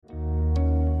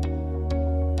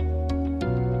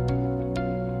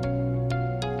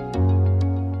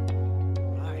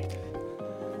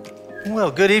Well,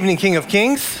 good evening, King of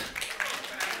Kings.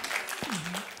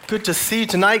 Good to see you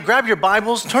tonight. Grab your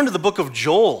Bibles, turn to the book of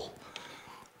Joel.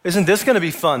 Isn't this going to be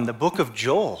fun? The book of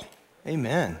Joel.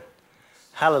 Amen.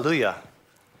 Hallelujah.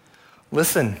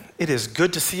 Listen, it is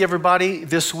good to see everybody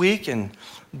this week, and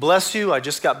bless you. I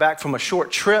just got back from a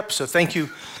short trip, so thank you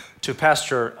to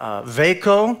Pastor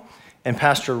Vaco and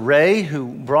Pastor Ray, who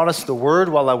brought us the word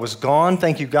while I was gone.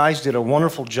 Thank you guys, did a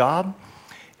wonderful job.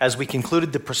 As we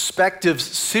concluded the Perspectives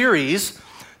series,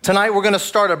 tonight we're going to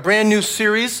start a brand new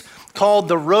series called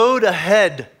The Road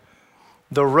Ahead.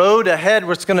 The Road Ahead,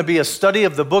 where it's going to be a study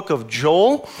of the book of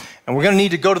Joel, and we're going to need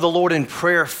to go to the Lord in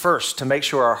prayer first to make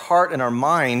sure our heart and our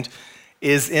mind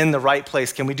is in the right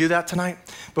place. Can we do that tonight?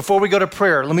 Before we go to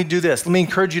prayer, let me do this. Let me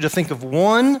encourage you to think of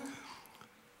one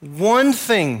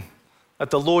thing that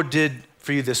the Lord did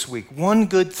for you this week. One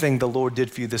good thing the Lord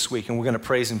did for you this week, and we're going to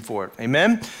praise him for it.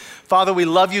 Amen? Father, we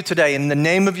love you today. In the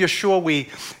name of Yeshua, we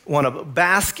want to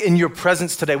bask in your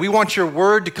presence today. We want your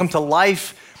word to come to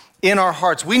life in our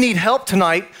hearts. We need help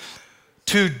tonight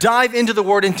to dive into the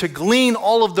word and to glean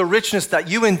all of the richness that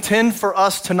you intend for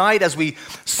us tonight as we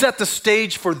set the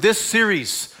stage for this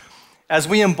series, as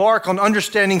we embark on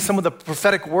understanding some of the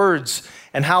prophetic words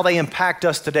and how they impact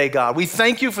us today, God. We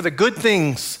thank you for the good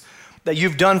things that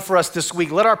you've done for us this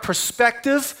week. Let our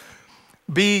perspective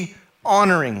be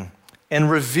honoring and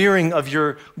revering of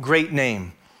your great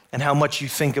name and how much you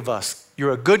think of us.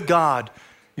 You're a good God.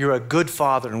 You're a good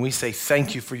Father, and we say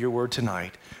thank you for your word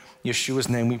tonight. In Yeshua's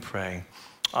name we pray.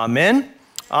 Amen.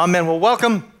 Amen. Well,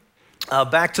 welcome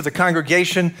back to the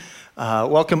congregation.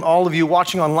 Welcome all of you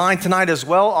watching online tonight as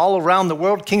well, all around the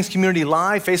world, King's Community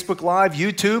Live, Facebook Live,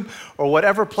 YouTube, or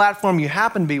whatever platform you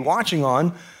happen to be watching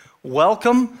on.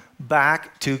 Welcome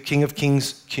back to King of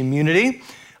Kings Community.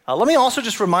 Let me also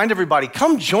just remind everybody,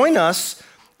 come join us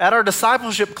at our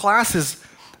discipleship classes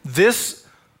this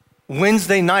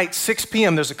Wednesday night, 6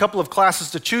 p.m. There's a couple of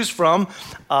classes to choose from.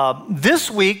 This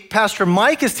week, Pastor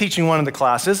Mike is teaching one of the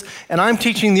classes, and I'm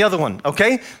teaching the other one,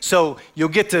 okay? So you'll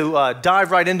get to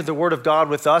dive right into the Word of God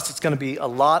with us. It's going to be a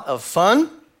lot of fun.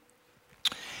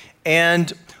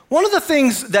 And one of the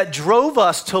things that drove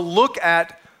us to look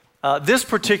at this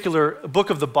particular book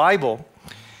of the Bible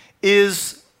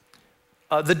is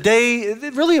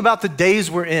really about the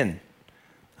days we're in.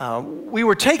 We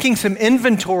were taking some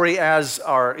inventory, as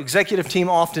our executive team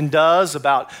often does,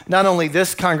 about not only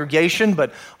this congregation,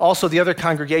 but also the other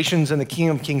congregations in the King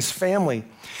of Kings family.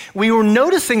 We were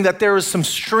noticing that there was some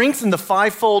strength in the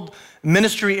fivefold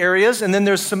ministry areas, and then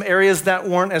there's some areas that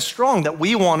weren't as strong that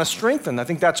we want to strengthen. I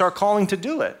think that's our calling to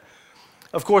do it.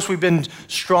 Of course, we've been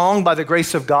strong by the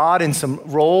grace of God in some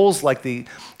roles like the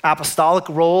apostolic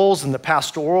roles and the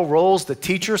pastoral roles, the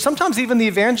teacher, sometimes even the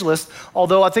evangelist,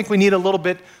 although I think we need a little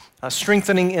bit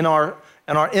strengthening in our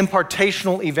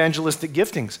impartational evangelistic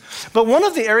giftings. But one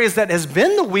of the areas that has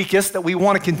been the weakest that we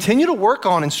want to continue to work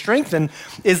on and strengthen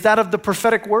is that of the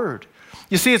prophetic word.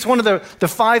 You see, it's one of the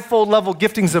fivefold level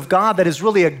giftings of God that is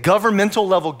really a governmental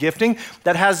level gifting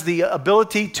that has the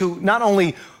ability to not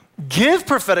only give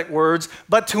prophetic words,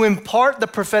 but to impart the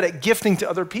prophetic gifting to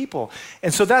other people.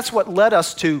 And so that's what led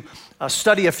us to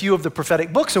study a few of the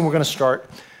prophetic books, and we're going to start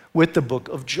with the book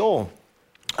of Joel.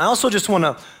 I also just want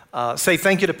to say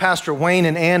thank you to Pastor Wayne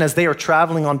and Ann as they are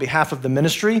traveling on behalf of the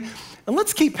ministry. And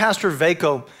let's keep Pastor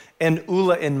Vaco and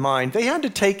Ula in mind. They had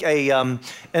to take an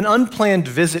unplanned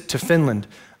visit to Finland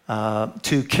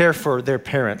to care for their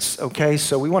parents, okay?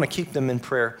 So we want to keep them in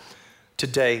prayer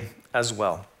today as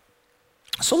well.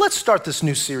 So let's start this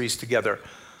new series together,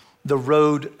 The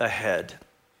Road Ahead.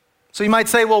 So you might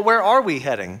say, well, where are we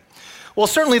heading? Well,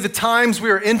 certainly the times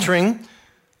we are entering,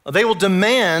 they will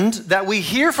demand that we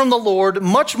hear from the Lord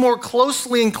much more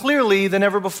closely and clearly than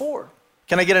ever before.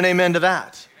 Can I get an amen to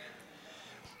that?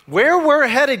 Where we're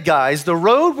headed, guys, the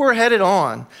road we're headed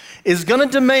on is going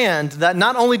to demand that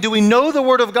not only do we know the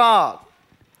Word of God,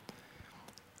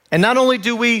 and not only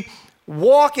do we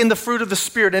walk in the fruit of the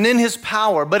Spirit and in His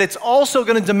power, but it's also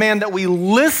going to demand that we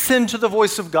listen to the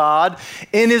voice of God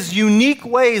in His unique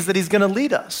ways that He's going to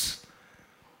lead us,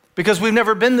 because we've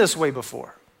never been this way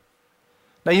before.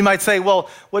 Now you might say, well,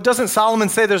 what doesn't Solomon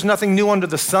say there's nothing new under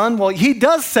the sun? Well, he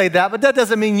does say that, but that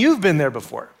doesn't mean you've been there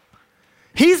before.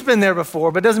 He's been there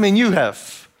before, but doesn't mean you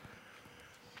have.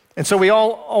 And so we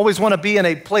all always want to be in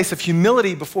a place of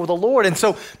humility before the Lord. And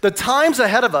so the times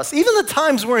ahead of us, even the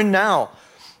times we're in now,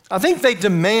 I think they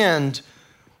demand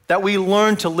that we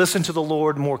learn to listen to the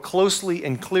Lord more closely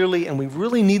and clearly, and we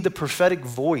really need the prophetic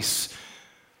voice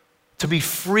to be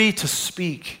free to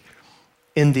speak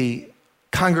in the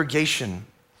congregation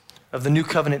of the new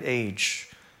covenant age.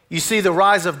 You see the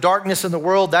rise of darkness in the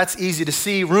world. That's easy to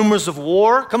see. Rumors of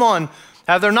war. Come on.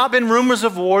 Have there not been rumors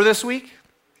of war this week?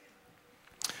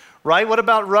 Right? What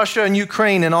about Russia and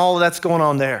Ukraine and all that's going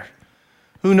on there?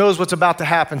 Who knows what's about to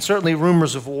happen? Certainly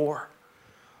rumors of war.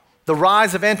 The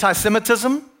rise of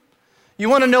anti-Semitism. You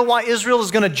want to know why Israel is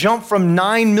going to jump from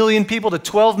 9 million people to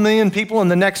 12 million people in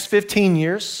the next 15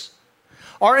 years?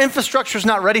 Our infrastructure is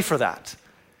not ready for that.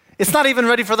 It's not even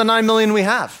ready for the 9 million we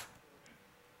have.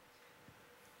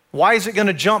 Why is it going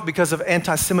to jump? Because of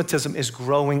anti-Semitism is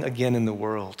growing again in the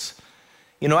world.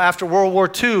 You know, after World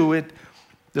War II,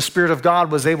 the Spirit of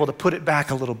God was able to put it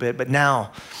back a little bit, but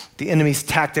now the enemy's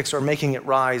tactics are making it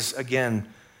rise again.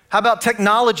 How about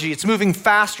technology? It's moving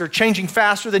faster, changing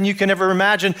faster than you can ever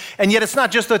imagine, and yet it's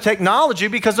not just the technology,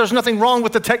 because there's nothing wrong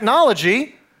with the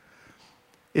technology.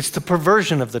 It's the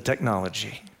perversion of the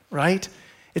technology, right?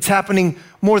 It's happening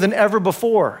more than ever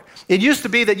before. It used to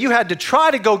be that you had to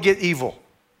try to go get evil.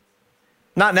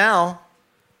 Not now.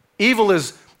 Evil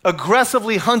is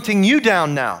aggressively hunting you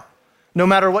down now, no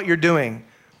matter what you're doing.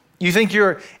 You think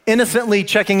you're innocently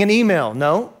checking an email.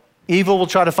 No, evil will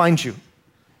try to find you.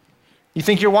 You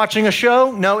think you're watching a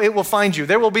show? No, it will find you.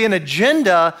 There will be an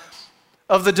agenda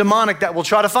of the demonic that will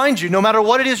try to find you, no matter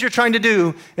what it is you're trying to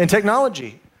do in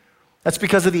technology. That's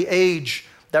because of the age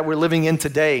that we're living in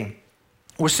today.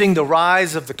 We're seeing the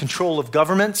rise of the control of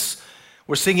governments.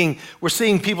 We're seeing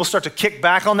people start to kick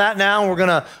back on that now. We're going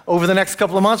to, over the next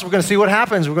couple of months, we're going to see what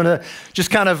happens. We're going to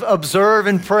just kind of observe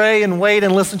and pray and wait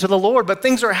and listen to the Lord. But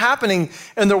things are happening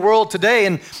in the world today.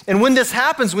 And when this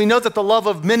happens, we know that the love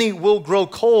of many will grow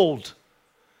cold.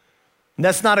 And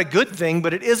that's not a good thing,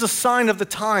 but it is a sign of the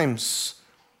times.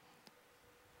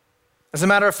 As a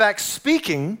matter of fact,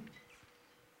 speaking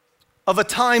of a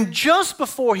time just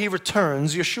before he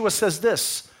returns, Yeshua says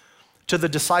this to the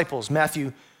disciples,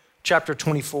 Matthew chapter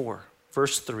 24,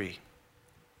 verse 3.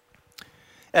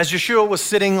 As Yeshua was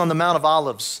sitting on the Mount of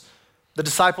Olives, the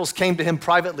disciples came to him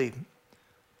privately.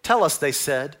 Tell us, they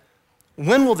said,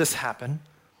 when will this happen?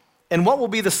 And what will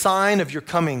be the sign of your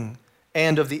coming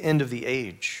and of the end of the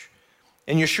age?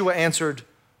 And Yeshua answered,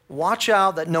 watch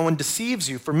out that no one deceives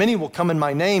you, for many will come in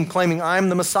my name, claiming I am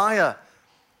the Messiah,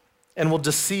 and will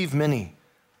deceive many.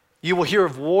 You will hear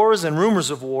of wars and rumors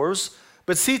of wars,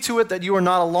 but see to it that you are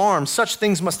not alarmed. Such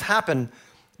things must happen,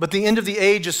 but the end of the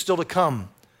age is still to come.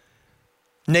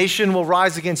 Nation will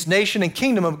rise against nation and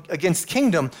kingdom against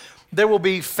kingdom. There will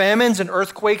be famines and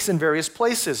earthquakes in various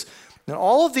places. And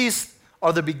all of these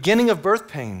are the beginning of birth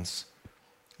pains.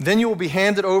 Then you will be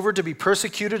handed over to be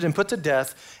persecuted and put to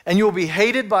death, and you will be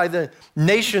hated by the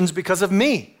nations because of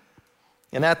me.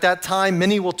 And at that time,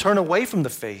 many will turn away from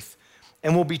the faith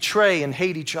and will betray and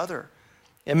hate each other.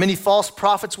 And many false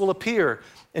prophets will appear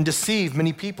and deceive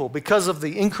many people. Because of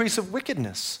the increase of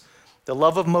wickedness, the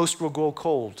love of most will grow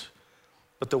cold.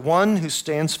 But the one who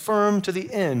stands firm to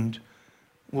the end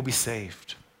will be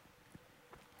saved.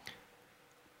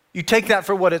 You take that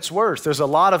for what it's worth. There's a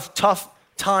lot of tough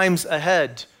times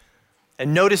ahead.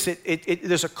 And notice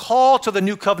there's a call to the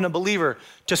new covenant believer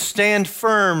to stand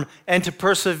firm and to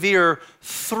persevere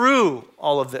through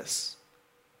all of this.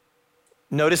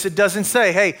 Notice it doesn't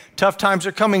say, hey, tough times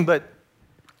are coming, but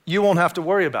you won't have to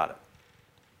worry about it.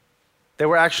 There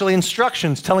were actually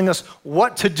instructions telling us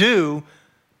what to do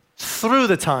through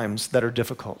the times that are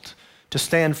difficult, to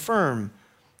stand firm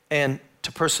and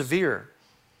to persevere.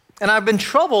 And I've been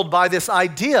troubled by this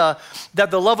idea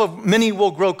that the love of many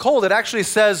will grow cold. It actually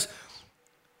says,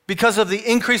 because of the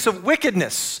increase of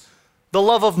wickedness, the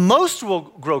love of most will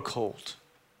grow cold.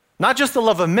 Not just the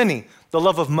love of many, the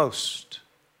love of most.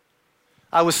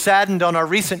 I was saddened on our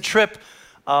recent trip.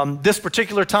 This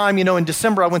particular time, in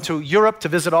December, I went to Europe to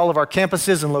visit all of our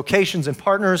campuses and locations and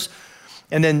partners.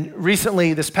 And then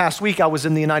recently, this past week, I was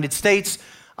in the United States.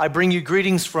 I bring you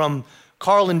greetings from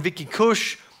Carl and Vicky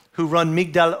Kush, who run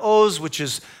Migdal Oz, which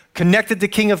is connected to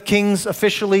King of Kings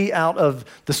officially out of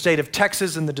the state of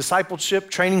Texas and the discipleship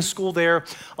training school there,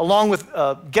 along with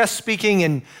guest speaking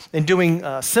and doing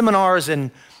seminars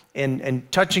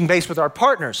and touching base with our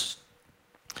partners.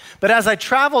 But as I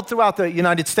traveled throughout the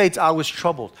United States, I was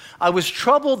troubled. I was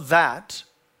troubled that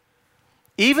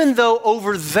even though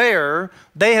over there,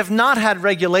 they have not had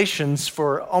regulations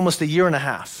for almost a year and a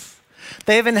half.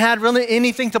 They haven't had really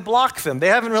anything to block them. They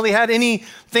haven't really had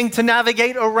anything to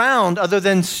navigate around other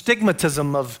than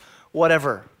stigmatism of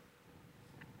whatever.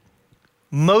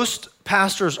 Most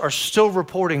pastors are still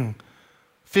reporting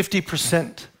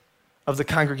 50% of the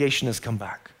congregation has come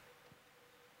back.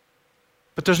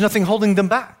 But there's nothing holding them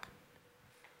back.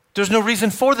 There's no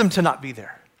reason for them to not be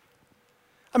there.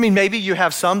 I mean, maybe you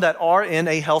have some that are in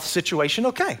a health situation.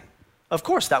 Okay, Of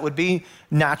course, that would be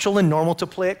natural and normal to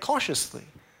play it cautiously.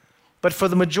 But for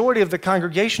the majority of the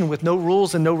congregation with no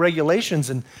rules and no regulations,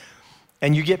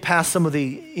 and you get past some of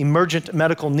the emergent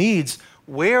medical needs,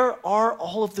 where are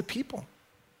all of the people?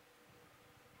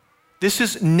 This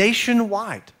is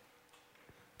nationwide.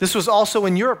 This was also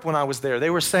in Europe when I was there. They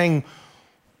were saying,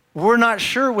 we're not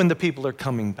sure when the people are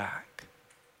coming back.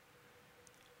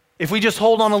 If we just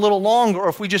hold on a little longer, or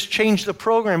if we just change the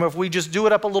program, or if we just do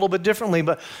it up a little bit differently.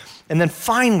 And then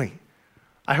finally,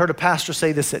 I heard a pastor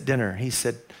say this at dinner. He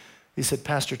said,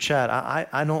 Pastor Chad,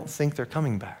 I don't think they're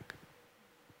coming back.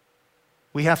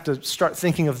 We have to start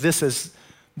thinking of this as,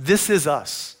 this is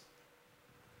us.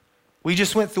 We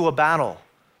just went through a battle,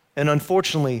 and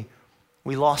unfortunately,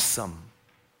 we lost some.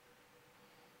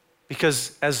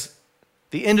 Because as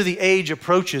the end of the age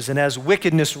approaches and as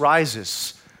wickedness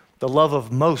rises, the love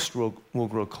of most will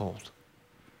grow cold.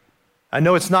 I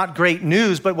know it's not great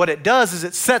news, but what it does is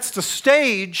it sets the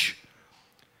stage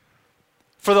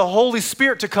for the Holy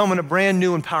Spirit to come in a brand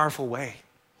new and powerful way.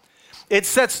 It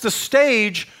sets the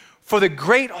stage for the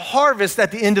great harvest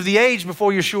at the end of the age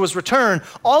before Yeshua's return.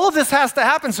 All of this has to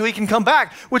happen so he can come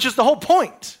back, which is the whole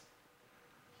point.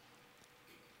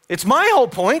 It's my whole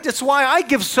point. It's why I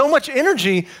give so much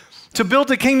energy to build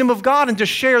the kingdom of God and to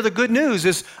share the good news,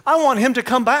 is I want him to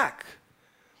come back.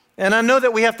 And I know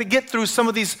that we have to get through some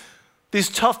of these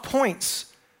tough points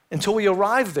until we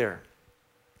arrive there.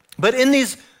 But in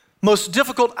these most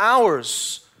difficult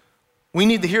hours, we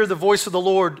need to hear the voice of the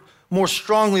Lord more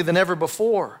strongly than ever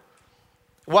before.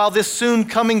 While this soon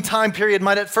coming time period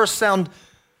might at first sound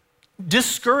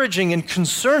discouraging and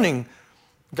concerning,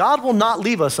 God will not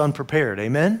leave us unprepared,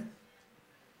 amen?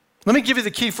 Let me give you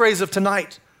the key phrase of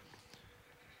tonight.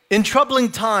 In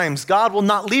troubling times, God will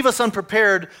not leave us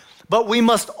unprepared, but we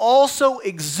must also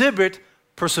exhibit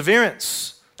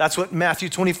perseverance. That's what Matthew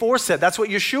 24 said. That's what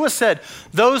Yeshua said.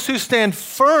 Those who stand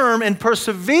firm and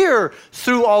persevere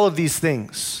through all of these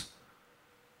things.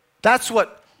 That's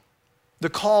what the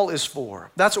call is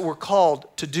for. That's what we're called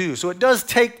to do. So it does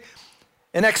take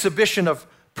an exhibition of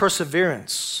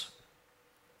perseverance.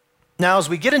 Now, as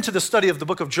we get into the study of the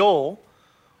book of Joel,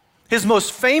 his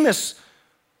most famous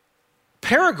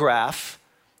paragraph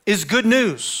is good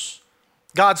news.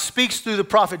 God speaks through the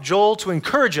prophet Joel to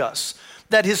encourage us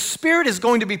that his Spirit is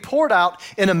going to be poured out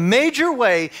in a major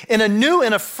way, in a new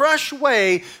and a fresh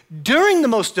way during the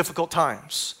most difficult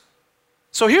times.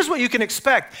 So here's what you can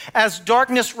expect. As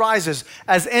darkness rises,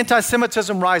 as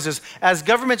anti-Semitism rises, as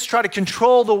governments try to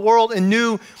control the world in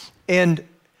new and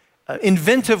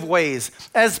inventive ways,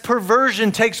 as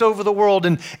perversion takes over the world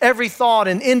and every thought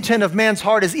and intent of man's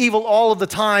heart is evil all of the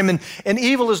time, and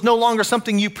evil is no longer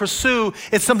something you pursue,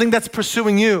 it's something that's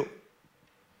pursuing you.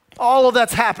 All of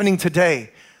that's happening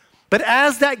today. But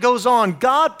as that goes on,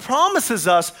 God promises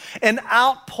us an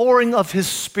outpouring of his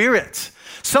Spirit.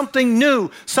 Something new,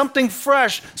 something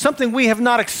fresh, something we have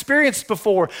not experienced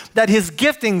before, that his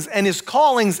giftings and his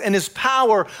callings and his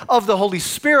power of the Holy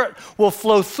Spirit will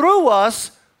flow through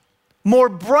us more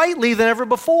brightly than ever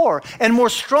before and more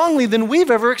strongly than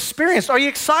we've ever experienced. Are you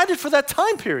excited for that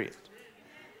time period?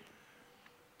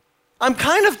 I'm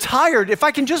kind of tired, if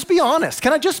I can just be honest.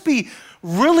 Can I just be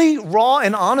really raw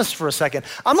and honest for a second?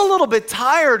 I'm a little bit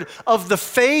tired of the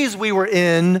phase we were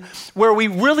in where we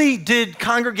really did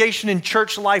congregation and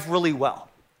church life really well.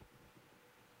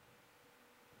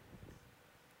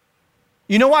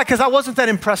 You know why? Because I wasn't that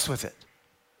impressed with it.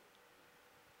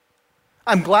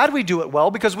 I'm glad we do it well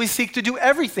because we seek to do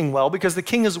everything well because the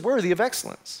King is worthy of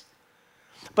excellence.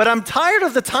 But I'm tired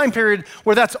of the time period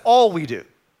where that's all we do.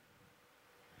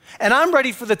 And I'm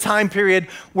ready for the time period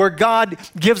where God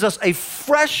gives us a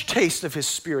fresh taste of his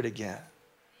Spirit again.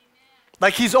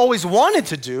 Like he's always wanted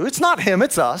to do. It's not him,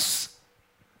 it's us.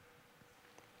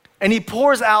 And he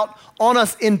pours out on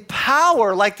us in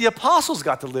power like the apostles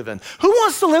got to live in. Who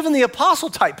wants to live in the apostle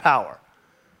type power?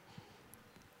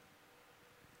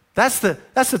 That's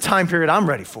the time period I'm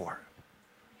ready for.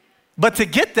 But to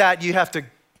get that, you have to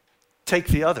take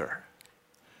the other.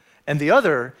 And the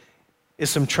other is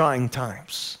some trying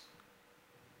times.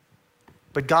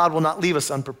 But God will not leave us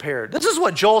unprepared. This is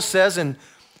what Joel says in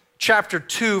chapter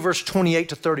 2, verse 28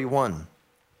 to 31.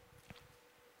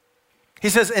 He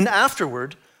says, "And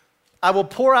afterward, I will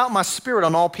pour out my Spirit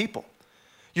on all people.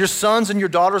 Your sons and your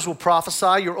daughters will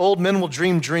prophesy. Your old men will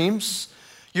dream dreams.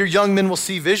 Your young men will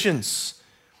see visions.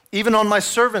 Even on my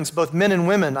servants, both men and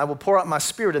women, I will pour out my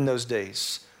Spirit in those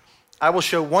days. I will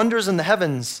show wonders in the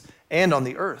heavens and on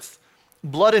the earth.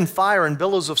 Blood and fire and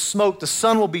billows of smoke. The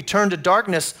sun will be turned to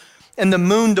darkness and the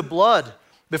moon to blood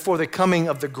before the coming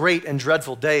of the great and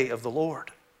dreadful day of the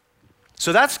Lord."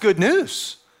 So that's good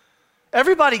news.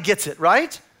 Everybody gets it,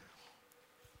 right?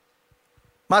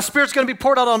 My Spirit's going to be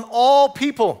poured out on all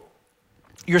people.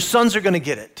 Your sons are going to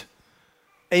get it.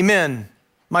 Amen.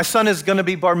 My son is going to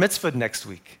be bar mitzvahed next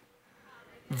week.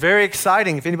 Very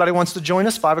exciting. If anybody wants to join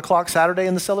us, 5 o'clock Saturday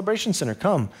in the Celebration Center,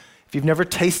 come. If you've never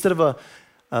tasted of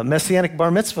a Messianic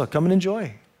bar mitzvah, come and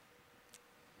enjoy.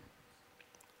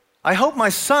 I hope my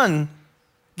son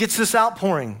gets this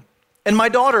outpouring. And my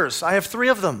daughters, I have 3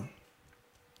 of them.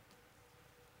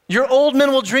 Your old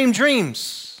men will dream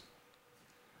dreams.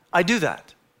 I do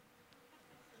that.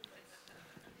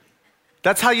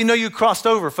 That's how you know you crossed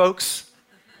over, folks.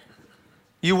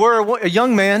 You were a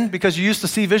young man because you used to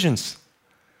see visions.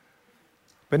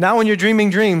 But now when you're dreaming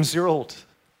dreams, you're old.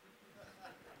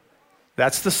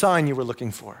 That's the sign you were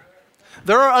looking for.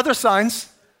 There are other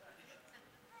signs.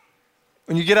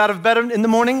 When you get out of bed in the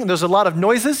morning and there's a lot of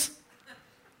noises,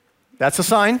 that's a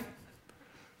sign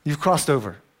you've crossed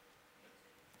over.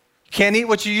 Can't eat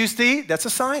what you used to eat, that's a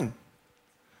sign.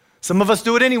 Some of us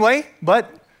do it anyway,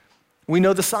 but we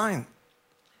know the sign.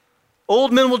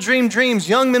 Old men will dream dreams,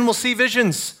 young men will see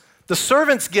visions. The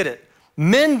servants get it,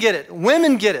 men get it,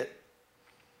 women get it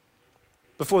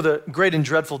before the great and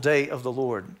dreadful day of the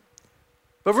Lord.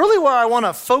 But really where I want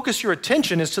to focus your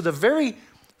attention is to the very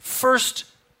first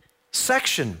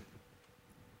section.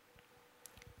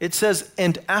 It says,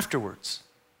 and afterwards.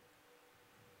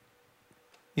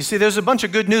 You see, there's a bunch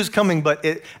of good news coming, but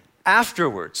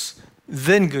afterwards,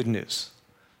 then good news.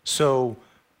 So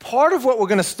part of what we're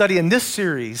going to study in this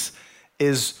series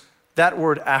is that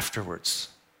word afterwards.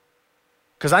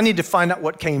 Because I need to find out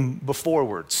what came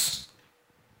beforewards.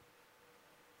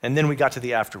 And then we got to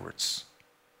the afterwards.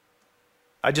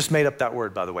 I just made up that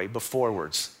word, by the way,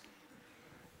 beforewards.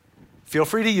 Feel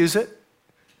free to use it.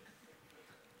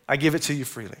 I give it to you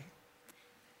freely.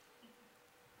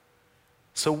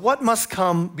 So what must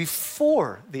come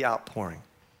before the outpouring?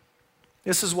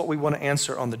 This is what we want to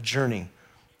answer on the journey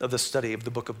of the study of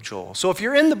the book of Joel. So if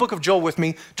you're in the book of Joel with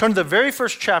me, turn to the very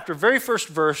first chapter, very first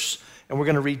verse, and we're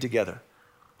going to read together.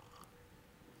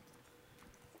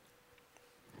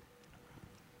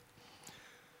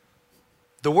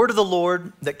 The word of the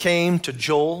Lord that came to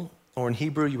Joel, or in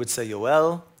Hebrew you would say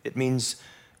Yoel, it means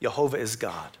Jehovah is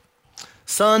God.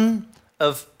 Son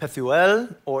of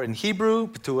Pethuel, or in Hebrew,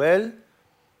 Pethuel,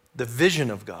 the vision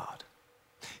of God.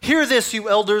 Hear this, you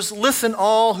elders, listen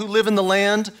all who live in the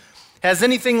land. Has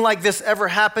anything like this ever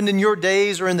happened in your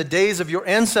days or in the days of your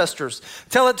ancestors?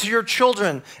 Tell it to your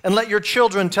children, and let your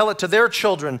children tell it to their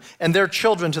children, and their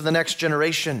children to the next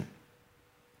generation.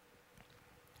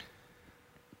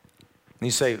 And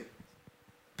you say,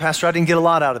 Pastor, I didn't get a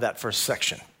lot out of that first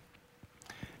section.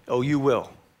 Oh, you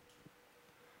will.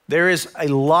 There is a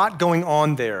lot going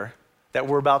on there that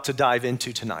we're about to dive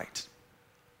into tonight.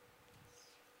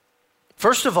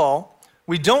 First of all,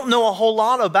 we don't know a whole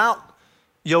lot about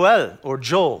Yoel or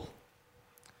Joel.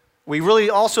 We really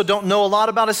also don't know a lot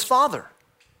about his father.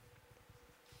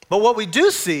 But what we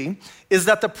do see is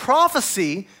that the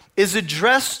prophecy is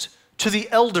addressed to the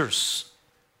elders,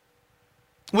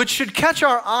 which should catch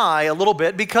our eye a little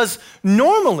bit, because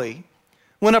normally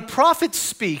when a prophet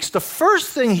speaks, the first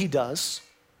thing he does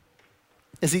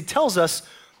is he tells us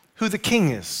who the king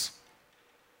is,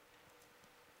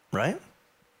 right?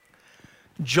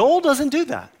 Joel doesn't do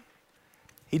that.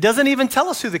 He doesn't even tell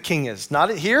us who the king is,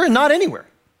 not here and not anywhere.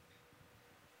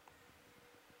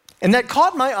 And that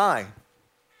caught my eye.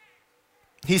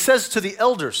 He says to the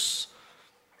elders,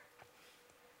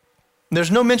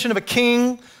 there's no mention of a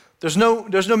king. There's no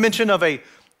mention of a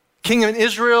king in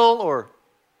Israel or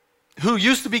who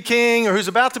used to be king or who's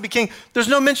about to be king. There's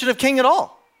no mention of king at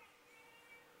all,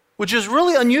 which is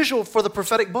really unusual for the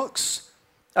prophetic books.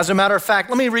 As a matter of fact,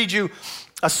 let me read you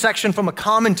a section from a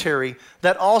commentary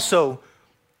that also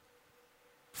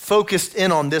focused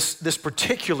in on this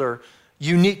particular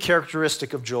unique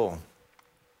characteristic of Joel.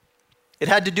 It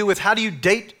had to do with, how do you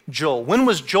date Joel? When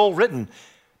was Joel written?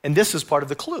 And this is part of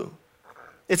the clue.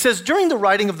 It says, during the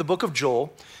writing of the book of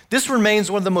Joel, this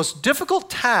remains one of the most difficult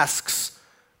tasks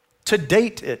to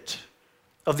date it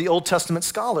of the Old Testament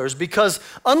scholars, because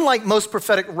unlike most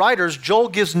prophetic writers, Joel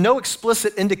gives no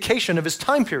explicit indication of his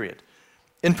time period.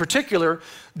 In particular,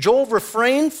 Joel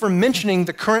refrained from mentioning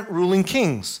the current ruling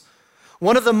kings.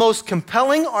 One of the most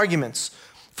compelling arguments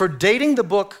for dating the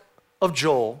book of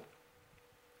Joel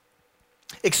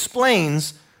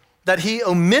explains that he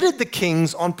omitted the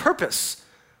kings on purpose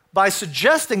by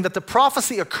suggesting that the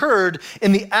prophecy occurred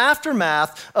in the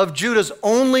aftermath of Judah's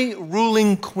only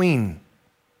ruling queen.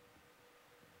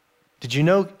 Did you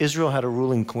know Israel had a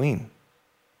ruling queen?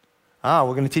 We're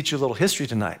going to teach you a little history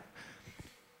tonight.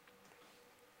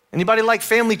 Anybody like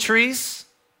family trees?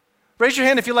 Raise your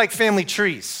hand if you like family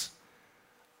trees.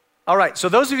 All right, so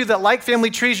those of you that like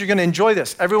family trees, you're going to enjoy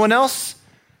this. Everyone else,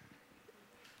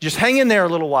 just hang in there a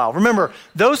little while. Remember,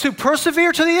 those who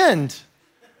persevere to the end,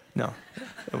 no,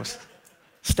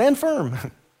 stand firm.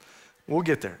 We'll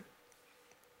get there.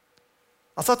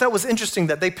 I thought that was interesting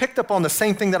that they picked up on the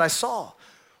same thing that I saw,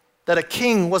 that a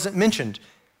king wasn't mentioned.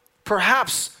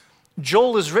 Perhaps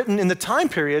Joel is written in the time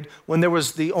period when there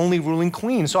was the only ruling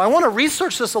queen. So I want to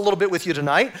research this a little bit with you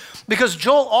tonight because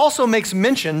Joel also makes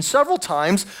mention several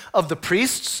times of the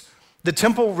priests, the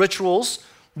temple rituals,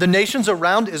 the nations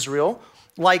around Israel,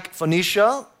 like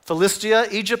Phoenicia, Philistia,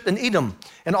 Egypt, and Edom.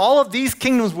 And all of these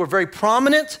kingdoms were very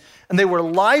prominent and they were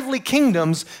lively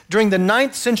kingdoms during the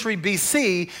 9th century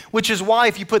BC, which is why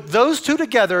if you put those two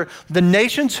together, the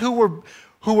nations who were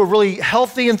really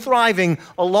healthy and thriving,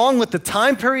 along with the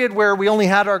time period where we only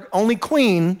had our only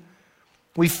queen,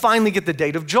 we finally get the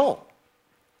date of Joel.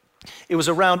 It was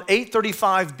around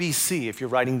 835 BC, if you're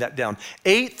writing that down.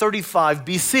 835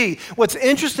 BC. What's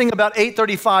interesting about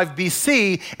 835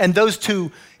 BC and those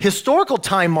two historical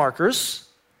time markers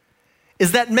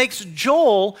is that makes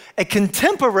Joel a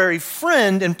contemporary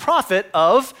friend and prophet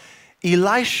of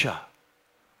Elisha.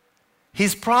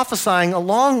 He's prophesying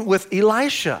along with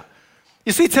Elisha.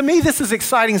 You see, to me, this is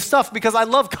exciting stuff because I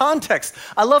love context.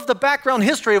 I love the background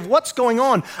history of what's going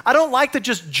on. I don't like to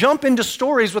just jump into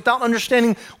stories without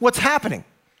understanding what's happening.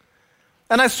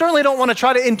 And I certainly don't want to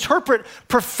try to interpret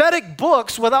prophetic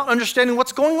books without understanding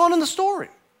what's going on in the story,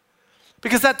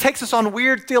 because that takes us on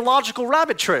weird theological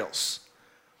rabbit trails.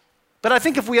 But I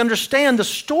think if we understand the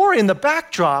story and the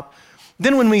backdrop,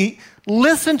 then when we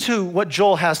listen to what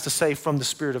Joel has to say from the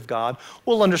Spirit of God,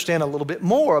 we'll understand a little bit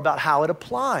more about how it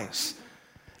applies,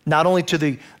 not only to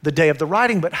the day of the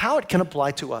writing, but how it can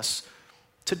apply to us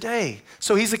today.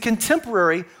 So he's a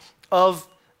contemporary of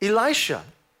Elisha.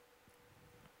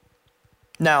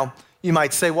 Now, you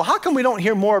might say, well, how come we don't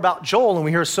hear more about Joel and we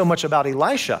hear so much about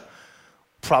Elisha?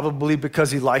 Probably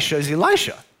because Elisha is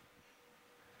Elisha.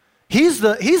 He's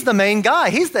the main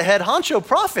guy. He's the head honcho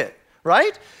prophet,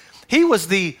 right? He was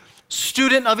the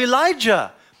student of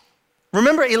Elijah.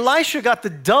 Remember, Elisha got the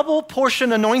double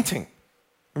portion anointing.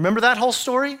 Remember that whole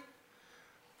story?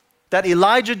 That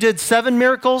Elijah did 7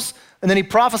 miracles, and then he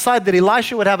prophesied that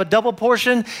Elisha would have a double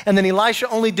portion, and then Elisha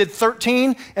only did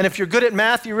 13. And if you're good at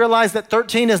math, you realize that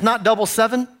 13 is not double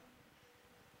 7.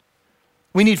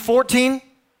 We need 14.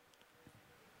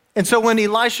 And so when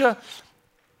Elisha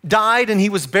died and he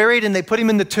was buried and they put him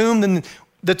in the tomb, then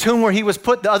the tomb where he was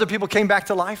put, the other people came back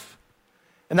to life.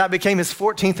 And that became his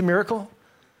 14th miracle.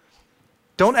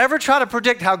 Don't ever try to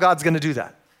predict how God's going to do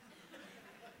that.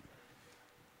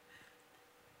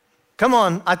 Come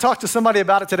on, I talked to somebody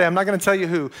about it today. I'm not going to tell you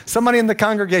who. Somebody in the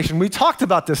congregation. We talked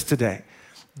about this today.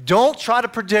 Don't try to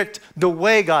predict the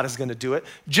way God is going to do it.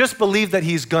 Just believe that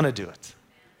he's going to do it.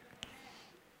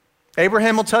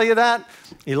 Abraham will tell you that.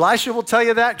 Elisha will tell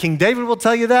you that. King David will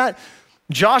tell you that.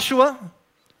 Joshua,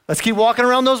 let's keep walking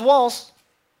around those walls.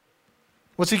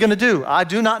 What's he going to do? I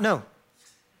do not know.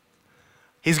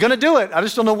 He's going to do it. I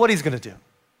just don't know what he's going to do.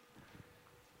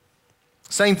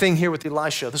 Same thing here with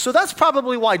Elisha. So that's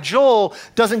probably why Joel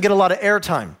doesn't get a lot of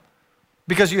airtime,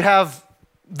 because you have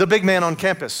the big man on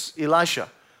campus, Elisha,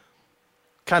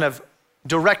 kind of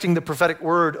directing the prophetic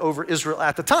word over Israel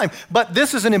at the time. But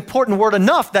this is an important word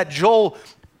enough that Joel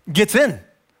gets in,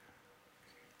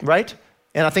 right?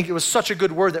 And I think it was such a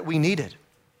good word that we needed.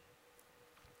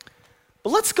 But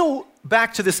let's go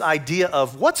back to this idea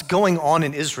of what's going on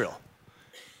in Israel.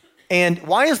 And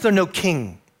why is there no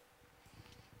king?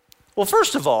 Well,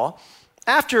 first of all,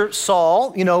 after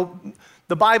Saul,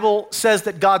 the Bible says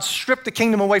that God stripped the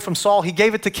kingdom away from Saul. He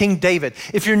gave it to King David.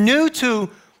 If you're new to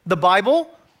the Bible,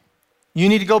 you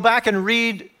need to go back and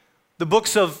read the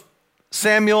books of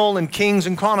Samuel and Kings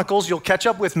and Chronicles. You'll catch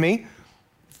up with me.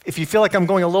 If you feel like I'm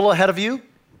going a little ahead of you,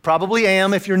 probably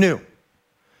am if you're new.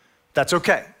 That's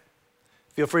okay.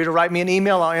 Feel free to write me an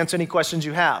email. I'll answer any questions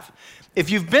you have. If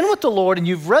you've been with the Lord and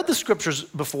you've read the scriptures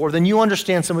before, then you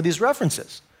understand some of these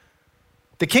references.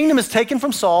 The kingdom is taken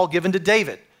from Saul, given to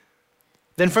David.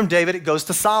 Then from David, it goes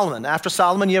to Solomon. After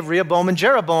Solomon, you have Rehoboam and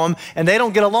Jeroboam, and they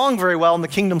don't get along very well, and the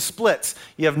kingdom splits.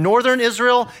 You have northern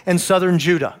Israel and southern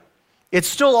Judah. It's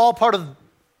still all part of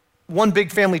one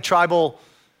big family tribal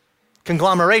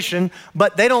conglomeration,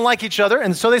 but they don't like each other,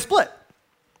 and so they split.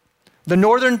 The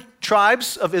northern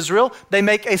tribes of Israel, they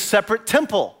make a separate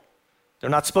temple. They're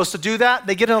not supposed to do that.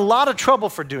 They get in a lot of trouble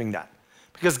for doing that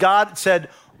because God said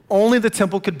only the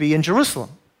temple could be in Jerusalem.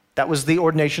 That was the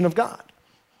ordination of God.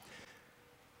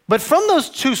 But from those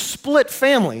two split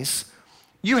families,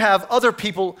 you have other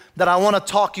people that I want to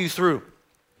talk you through.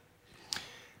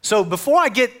 So before I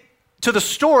get to the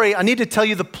story, I need to tell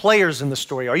you the players in the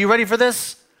story. Are you ready for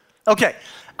this? Okay,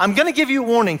 I'm going to give you a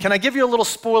warning. Can I give you a little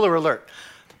spoiler alert?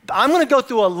 I'm going to go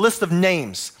through a list of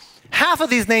names. Half of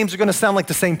these names are going to sound like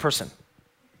the same person.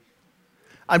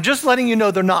 I'm just letting you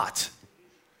know they're not.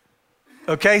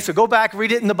 Okay, so go back,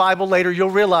 read it in the Bible later. You'll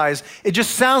realize it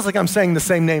just sounds like I'm saying the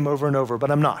same name over and over, but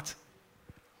I'm not.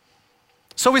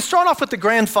 So we start off with the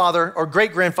grandfather or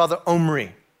great-grandfather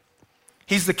Omri.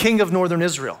 He's the king of northern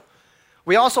Israel.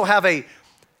 We also have a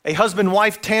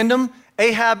husband-wife tandem,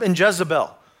 Ahab and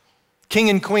Jezebel, king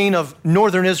and queen of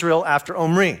northern Israel after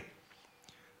Omri.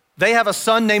 They have a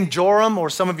son named Joram, or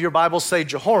some of your Bibles say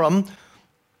Jehoram,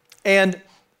 and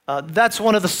that's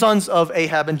one of the sons of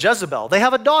Ahab and Jezebel. They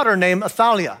have a daughter named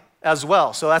Athaliah as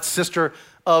well, so that's sister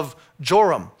of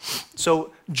Joram.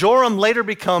 So Joram later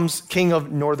becomes king of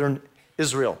northern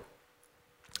Israel.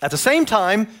 At the same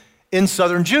time, in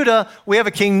southern Judah, we have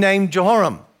a king named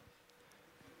Jehoram.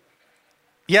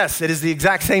 Yes, it is the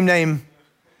exact same name.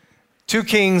 Two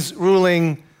kings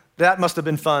ruling. That must have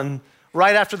been fun.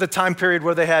 Right after the time period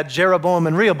where they had Jeroboam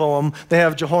and Rehoboam, they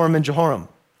have Jehoram and Jehoram.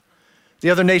 The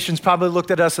other nations probably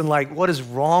looked at us and like, what is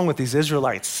wrong with these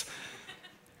Israelites?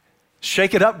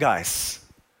 Shake it up, guys.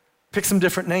 Pick some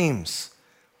different names.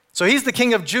 So he's the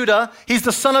king of Judah. He's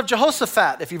the son of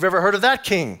Jehoshaphat, if you've ever heard of that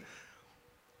king.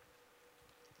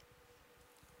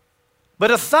 But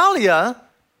Athaliah,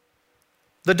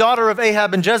 the daughter of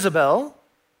Ahab and Jezebel,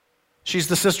 she's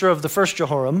the sister of the first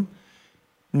Jehoram,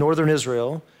 northern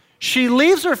Israel. She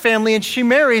leaves her family and she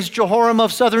marries Jehoram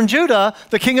of southern Judah,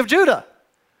 the king of Judah.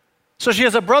 So she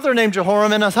has a brother named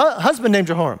Jehoram and a husband named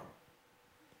Jehoram.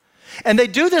 And they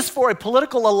do this for a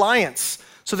political alliance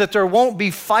so that there won't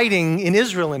be fighting in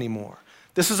Israel anymore.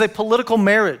 This is a political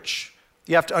marriage,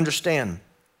 you have to understand.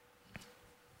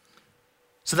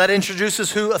 So that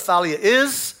introduces who Athaliah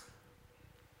is.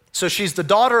 So she's the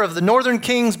daughter of the northern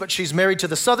kings, but she's married to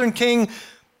the southern king.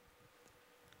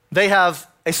 They have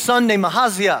a son named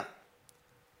Ahaziah.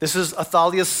 This is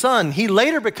Athaliah's son. He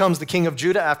later becomes the king of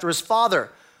Judah after his father.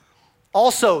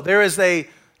 Also, there is a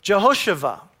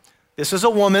Jehoshaphat. This is a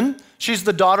woman. She's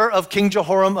the daughter of King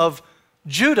Jehoram of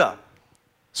Judah.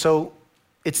 So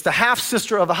it's the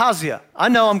half-sister of Ahaziah. I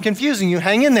know I'm confusing you.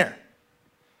 Hang in there.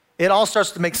 It all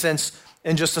starts to make sense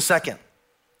in just a second.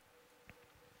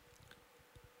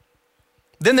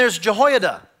 Then there's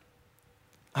Jehoiada.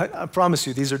 I promise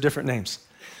you, these are different names.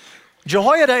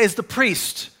 Jehoiada is the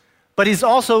priest, but he's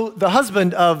also the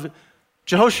husband of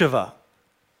Jehoshaphat,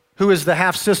 who is the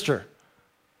half-sister,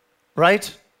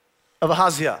 right, of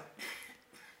Ahaziah.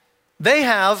 They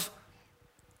have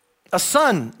a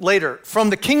son later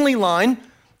from the kingly line,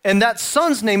 and that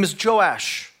son's name is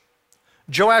Joash.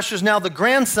 Joash is now the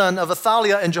grandson of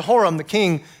Athaliah and Jehoram, the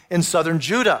king in southern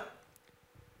Judah.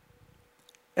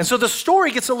 And so the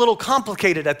story gets a little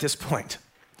complicated at this point.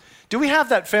 Do we have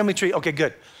that family tree? Okay,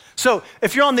 good. So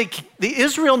if you're on the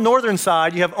Israel northern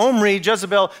side, you have Omri,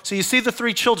 Jezebel. So you see the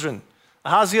three children,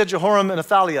 Ahaziah, Jehoram, and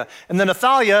Athaliah. And then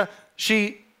Athaliah,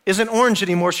 she isn't orange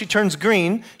anymore. She turns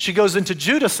green. She goes into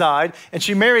Judah side, and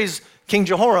she marries King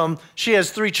Jehoram. She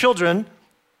has three children,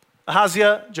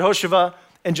 Ahaziah, Jehoshaphat,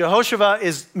 and Jehoshaphat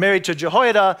is married to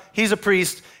Jehoiada. He's a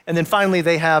priest. And then finally,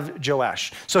 they have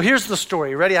Joash. So here's the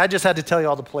story. Ready? I just had to tell you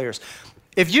all the players.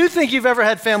 If you think you've ever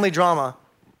had family drama,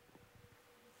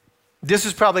 this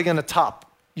is probably going to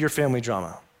top your family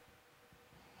drama.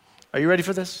 Are you ready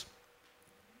for this?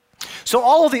 So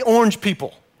all of the orange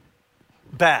people,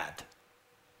 bad.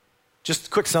 Just a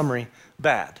quick summary,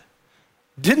 bad.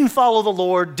 Didn't follow the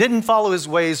Lord, didn't follow his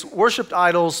ways, worshiped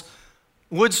idols,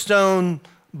 wood, stone,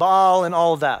 Baal, and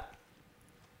all of that.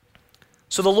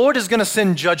 So the Lord is going to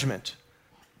send judgment.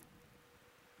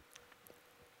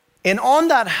 And on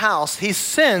that house, he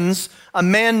sends a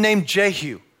man named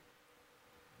Jehu.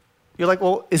 You're like,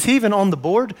 well, is he even on the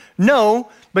board? No,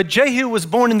 but Jehu was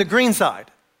born in the green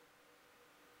side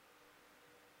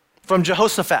from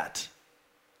Jehoshaphat.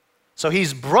 So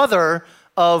he's brother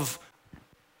of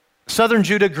southern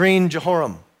Judah green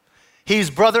Jehoram. He's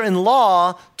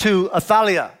brother-in-law to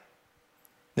Athaliah.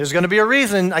 There's going to be a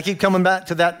reason I keep coming back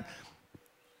to that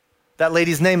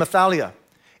lady's name, Athaliah.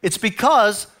 It's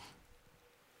because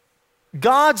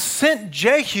God sent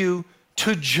Jehu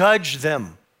to judge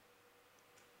them.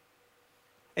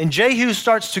 And Jehu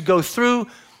starts to go through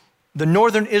the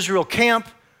northern Israel camp,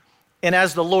 and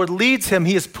as the Lord leads him,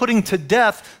 he is putting to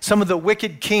death some of the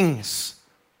wicked kings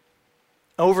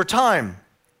over time.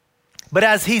 But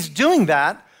as he's doing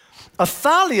that,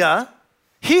 Athaliah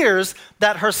hears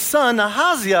that her son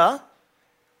Ahaziah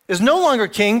is no longer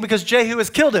king because Jehu has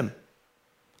killed him.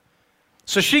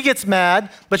 So she gets mad,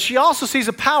 but she also sees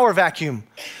a power vacuum.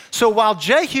 So while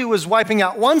Jehu is wiping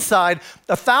out one side,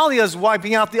 Athaliah is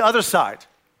wiping out the other side.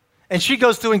 And she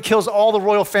goes through and kills all the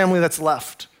royal family that's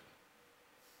left.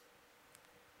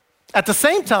 At the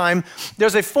same time,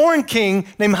 there's a foreign king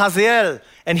named Hazael,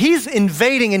 and he's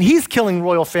invading and he's killing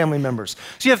royal family members.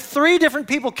 So you have 3 different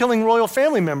people killing royal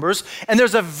family members, and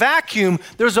there's a vacuum,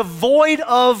 there's a void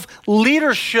of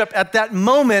leadership at that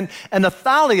moment, and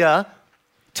Athaliah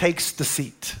takes the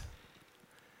seat.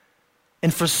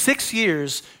 And for 6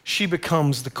 years, she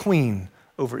becomes the queen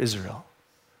over Israel.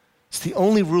 It's the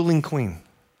only ruling queen.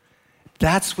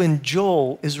 That's when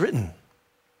Joel is written.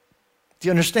 Do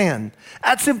you understand?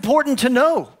 That's important to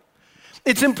know.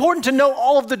 It's important to know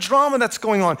all of the drama that's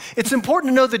going on. It's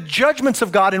important to know the judgments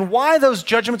of God and why those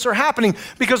judgments are happening,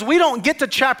 because we don't get to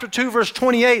chapter 2, verse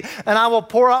 28, and I will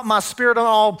pour out my spirit on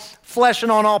all flesh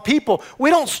and on all people.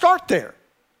 We don't start there.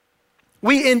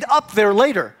 We end up there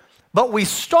later, but we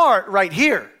start right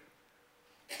here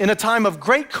in a time of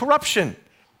great corruption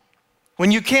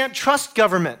when you can't trust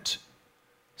government.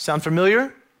 Sound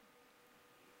familiar?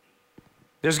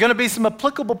 There's going to be some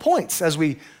applicable points as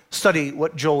we study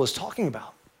what Joel is talking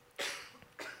about.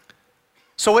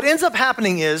 So what ends up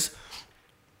happening is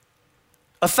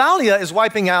Athaliah is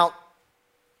wiping out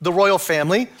the royal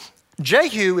family.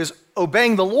 Jehu is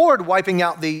obeying the Lord, wiping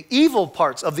out the evil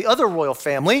parts of the other royal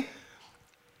family.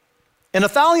 And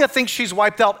Athaliah thinks she's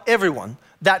wiped out everyone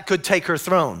that could take her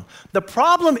throne. The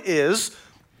problem is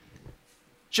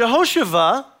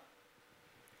Jehoshaphat,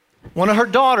 one of her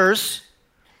daughters,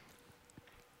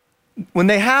 when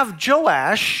they have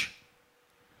Joash,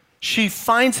 she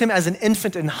finds him as an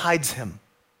infant and hides him.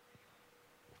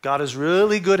 God is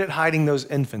really good at hiding those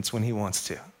infants when he wants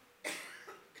to,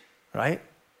 right?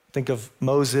 Think of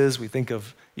Moses, we think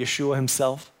of Yeshua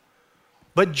himself.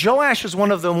 But Joash is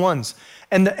one of the ones.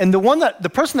 And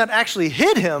the person that actually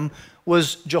hid him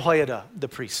was Jehoiada, the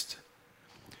priest.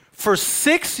 For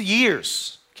 6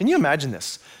 years, can you imagine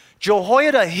this?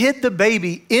 Jehoiada hid the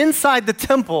baby inside the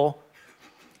temple,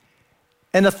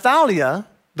 and Athaliah,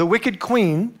 the wicked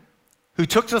queen who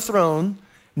took the throne,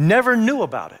 never knew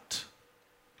about it,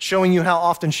 showing you how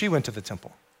often she went to the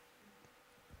temple.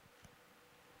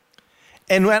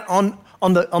 And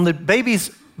on the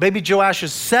baby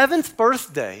Joash's 7th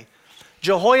birthday,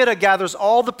 Jehoiada gathers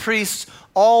all the priests,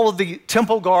 all of the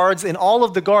temple guards, and all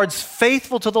of the guards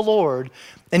faithful to the Lord,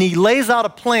 and he lays out a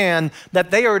plan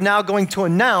that they are now going to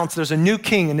announce there's a new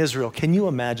king in Israel. Can you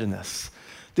imagine this?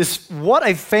 What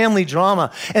a family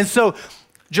drama. And so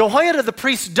Jehoiada the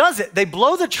priest does it. They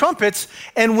blow the trumpets,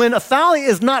 and when Athaliah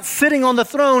is not sitting on the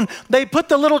throne, they put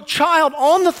the little child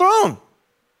on the throne.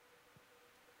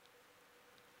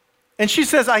 And she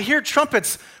says, I hear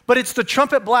trumpets, but it's the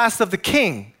trumpet blast of the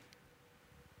king.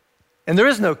 And there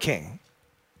is no king,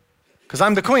 because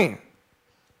I'm the queen,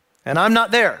 and I'm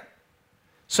not there.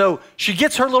 So she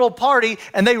gets her little party,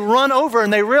 and they run over,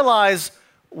 and they realize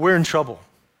we're in trouble.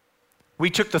 We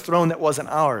took the throne that wasn't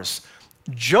ours.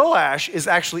 Joash is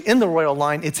actually in the royal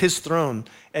line. It's his throne.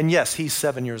 And yes, he's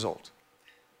 7 years old.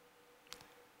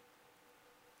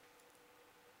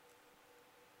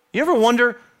 You ever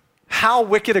wonder how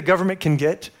wicked a government can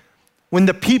get when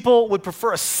the people would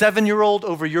prefer a 7-year-old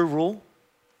over your rule?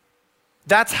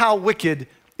 That's how wicked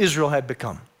Israel had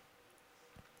become.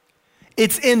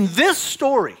 It's in this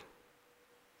story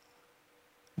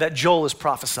that Joel is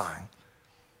prophesying.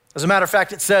 As a matter of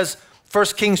fact, it says, 1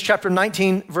 Kings chapter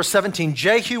 19, verse 17,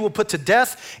 Jehu will put to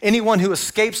death anyone who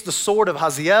escapes the sword of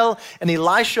Hazael, and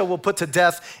Elisha will put to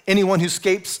death anyone who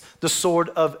escapes the sword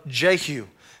of Jehu.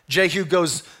 Jehu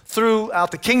goes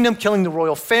throughout the kingdom, killing the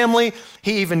royal family.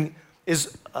 He even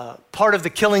is part of the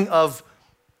killing of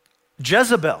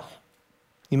Jezebel.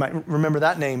 You might remember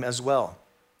that name as well.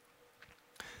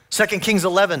 2 Kings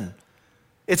 11,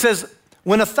 it says,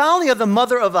 when Athaliah, the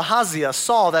mother of Ahaziah,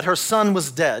 saw that her son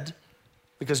was dead,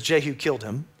 because Jehu killed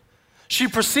him, she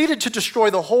proceeded to destroy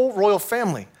the whole royal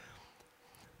family.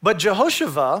 But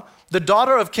Jehoshaphat, the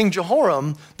daughter of King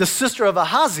Jehoram, the sister of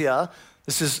Ahaziah,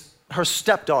 this is her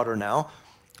stepdaughter now,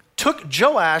 took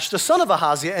Joash, the son of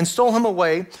Ahaziah, and stole him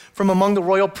away from among the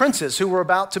royal princes who were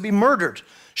about to be murdered.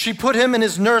 She put him and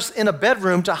his nurse in a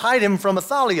bedroom to hide him from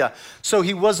Athaliah, so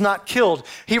he was not killed.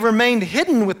 He remained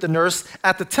hidden with the nurse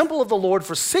at the temple of the Lord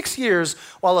for 6 years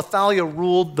while Athaliah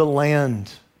ruled the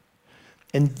land.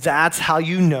 And that's how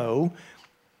you know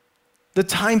the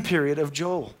time period of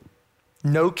Joel.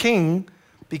 No king,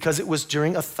 because it was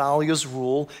during Athaliah's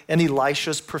rule and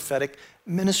Elisha's prophetic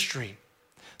ministry.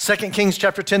 2 Kings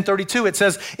chapter 10, 32, it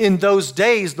says, in those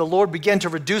days the Lord began to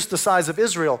reduce the size of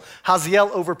Israel. Hazael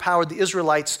overpowered the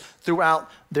Israelites throughout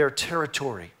their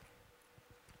territory.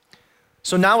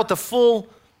 So now with the full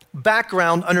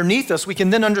background underneath us, we can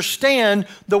then understand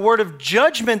the word of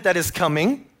judgment that is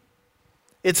coming.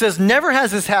 It says, never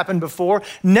has this happened before,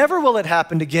 never will it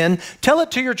happen again. Tell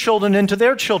it to your children and to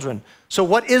their children. So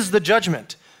what is the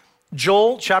judgment?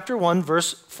 Joel chapter 1,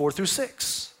 verse 4 through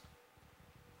 6.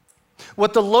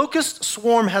 What the locust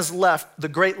swarm has left, the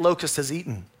great locust has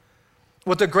eaten.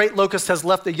 What the great locust has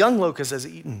left, the young locust has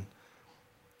eaten.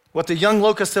 What the young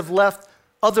locusts have left,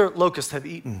 other locusts have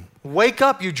eaten. Wake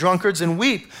up, you drunkards, and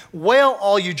weep. Wail,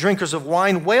 all you drinkers of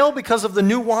wine. Wail because of the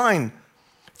new wine.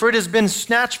 For it has been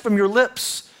snatched from your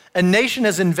lips. A nation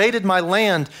has invaded my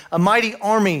land, a mighty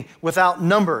army without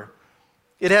number.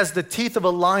 It has the teeth of a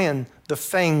lion, the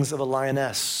fangs of a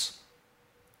lioness.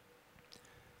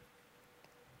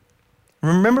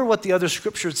 Remember what the other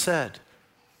scripture said.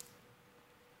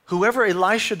 Whoever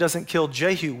Elisha doesn't kill,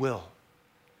 Jehu will.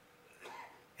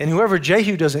 And whoever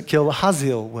Jehu doesn't kill,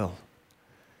 Ahaziel will.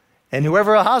 And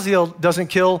whoever Ahaziel doesn't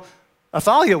kill,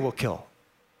 Athaliah will kill.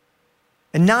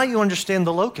 And now you understand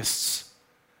the locusts.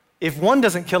 If one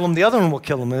doesn't kill him, the other one will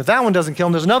kill him. And if that one doesn't kill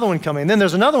him, there's another one coming. And then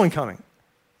there's another one coming.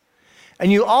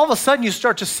 And you all of a sudden you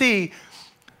start to see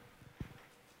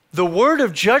the word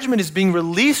of judgment is being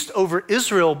released over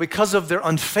Israel because of their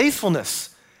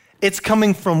unfaithfulness. It's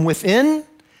coming from within,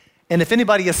 and if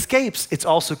anybody escapes, it's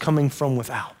also coming from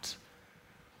without.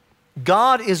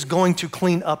 God is going to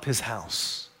clean up his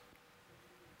house.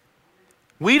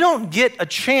 We don't get a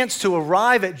chance to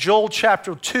arrive at Joel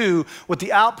chapter 2 with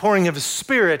the outpouring of his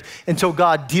Spirit until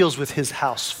God deals with his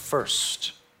house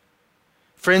first.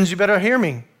 Friends, you better hear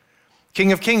me.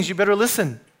 King of Kings, you better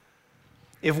listen.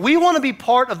 If we want to be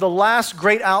part of the last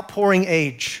great outpouring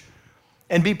age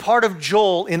and be part of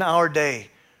Joel in our day,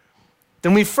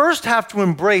 then we first have to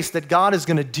embrace that God is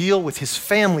going to deal with his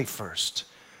family first.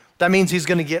 That means he's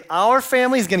going to get our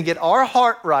family, he's going to get our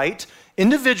heart right,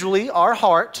 individually, our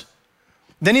heart.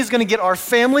 Then he's going to get our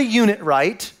family unit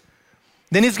right.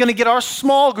 Then he's going to get our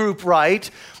small group right.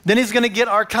 Then he's going to get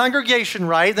our congregation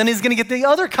right. Then he's going to get the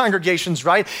other congregations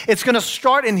right. It's going to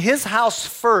start in his house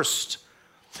first.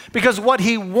 Because what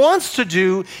he wants to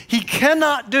do, he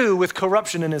cannot do with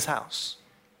corruption in his house.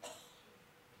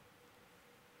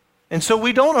 And so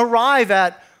we don't arrive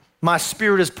at my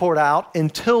Spirit is poured out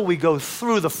until we go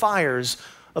through the fires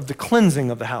of the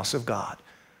cleansing of the house of God.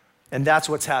 And that's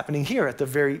what's happening here at the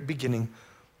very beginning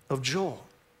of Joel.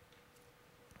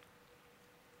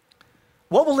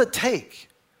 What will it take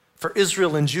for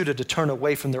Israel and Judah to turn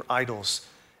away from their idols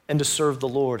and to serve the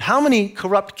Lord? How many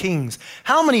corrupt kings?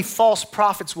 How many false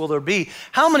prophets will there be?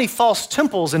 How many false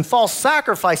temples and false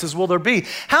sacrifices will there be?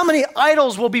 How many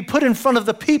idols will be put in front of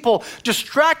the people,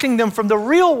 distracting them from the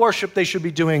real worship they should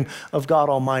be doing of God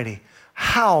Almighty?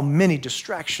 How many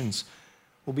distractions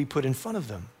will be put in front of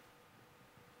them?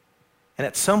 And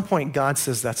at some point, God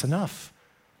says, that's enough.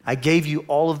 I gave you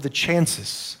all of the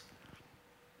chances,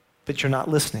 but you're not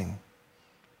listening.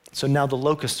 So now the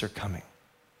locusts are coming.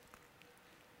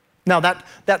 Now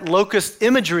that locust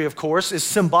imagery, of course, is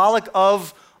symbolic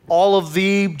of all of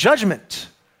the judgment.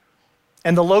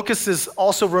 And the locust is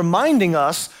also reminding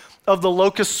us of the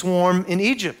locust swarm in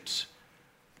Egypt.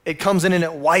 It comes in and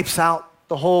it wipes out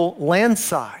the whole land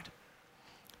side.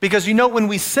 Because you know, when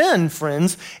we sin,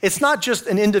 friends, it's not just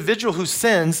an individual who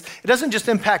sins. It doesn't just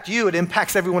impact you, it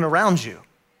impacts everyone around you.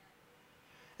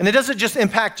 And it doesn't just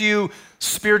impact you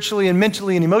spiritually and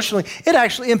mentally and emotionally, it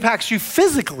actually impacts you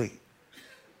physically.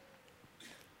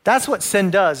 That's what sin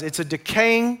does. It's a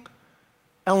decaying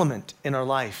element in our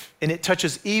life, and it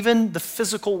touches even the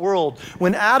physical world.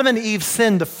 When Adam and Eve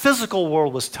sinned, the physical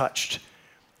world was touched.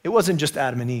 It wasn't just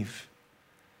Adam and Eve.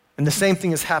 And the same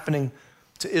thing is happening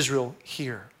to Israel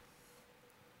here.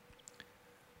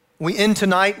 We end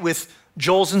tonight with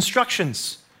Joel's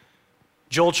instructions.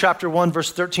 Joel chapter 1,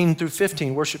 verse 13 through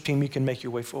 15. Worship team, you can make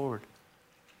your way forward.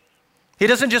 He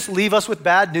doesn't just leave us with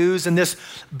bad news and this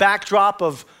backdrop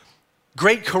of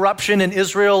great corruption in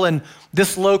Israel, and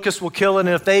this locust will kill it, and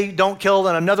if they don't kill it,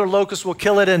 then another locust will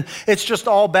kill it, and it's just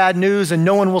all bad news and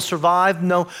no one will survive.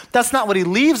 No, that's not what he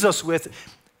leaves us with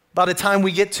by the time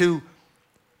we get to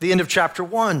the end of chapter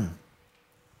 1.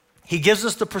 He gives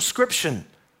us the prescription,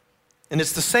 and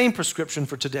it's the same prescription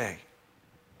for today.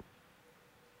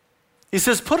 He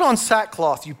says, put on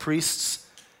sackcloth, you priests,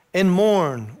 and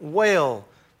mourn, wail,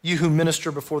 you who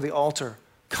minister before the altar.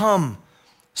 Come,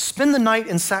 spend the night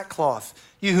in sackcloth,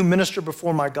 you who minister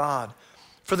before my God.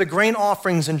 For the grain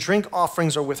offerings and drink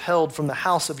offerings are withheld from the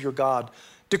house of your God.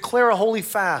 Declare a holy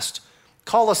fast,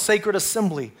 call a sacred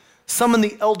assembly, summon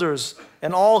the elders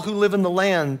and all who live in the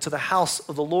land to the house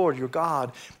of the Lord your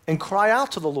God, and cry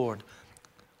out to the Lord.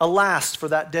 Alas for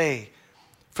that day,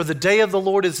 for the day of the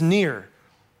Lord is near.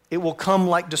 it will come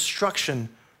like destruction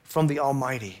from the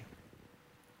Almighty.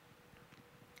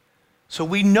 So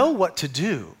we know what to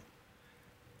do.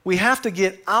 We have to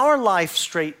get our life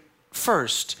straight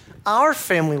first, our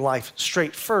family life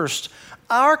straight first,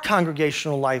 our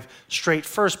congregational life straight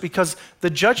first, because the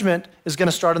judgment is going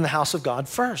to start in the house of God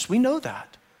first. We know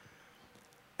that.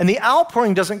 And the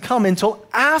outpouring doesn't come until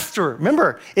after.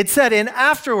 Remember, it said, "And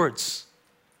afterwards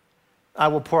I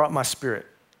will pour out my Spirit."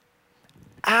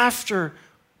 After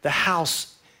the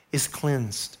house is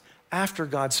cleansed, after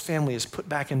God's family is put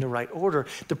back into right order,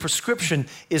 the prescription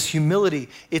is humility,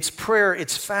 it's prayer,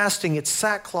 it's fasting, it's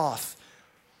sackcloth.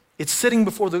 It's sitting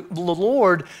before the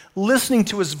Lord, listening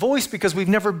to his voice, because we've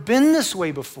never been this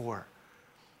way before.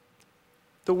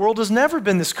 The world has never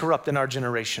been this corrupt in our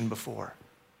generation before.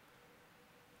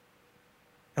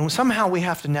 And somehow we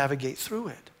have to navigate through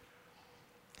it.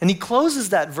 And he closes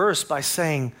that verse by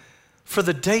saying, "For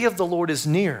the day of the Lord is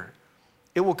near.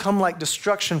 It will come like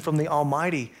destruction from the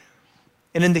Almighty."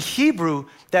 And in the Hebrew,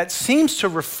 that seems to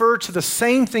refer to the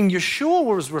same thing Yeshua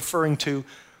was referring to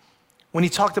when he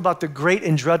talked about the great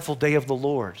and dreadful day of the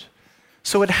Lord.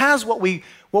 So it has what we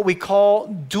call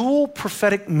dual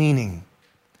prophetic meaning.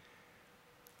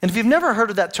 And if you've never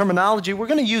heard of that terminology, we're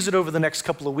going to use it over the next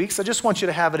couple of weeks. I just want you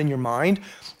to have it in your mind.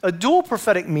 A dual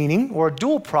prophetic meaning, or a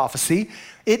dual prophecy,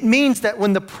 it means that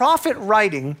when the prophet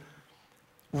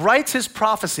writes his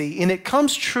prophecy and it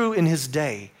comes true in his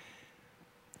day,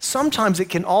 sometimes it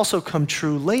can also come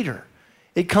true later.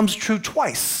 It comes true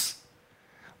twice.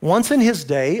 Once in his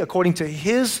day, according to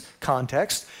his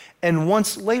context, and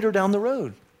once later down the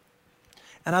road.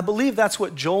 And I believe that's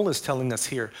what Joel is telling us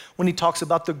here when he talks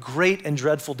about the great and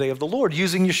dreadful day of the Lord,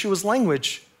 using Yeshua's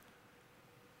language.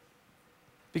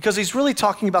 Because he's really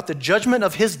talking about the judgment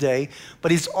of his day, but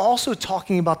he's also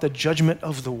talking about the judgment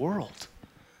of the world.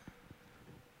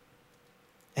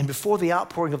 And before the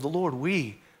outpouring of the Lord,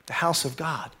 we, the house of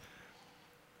God,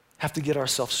 have to get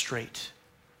ourselves straight.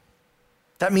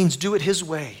 That means do it his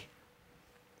way.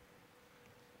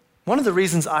 One of the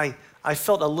reasons I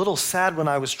felt a little sad when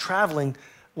I was traveling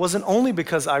wasn't only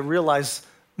because I realized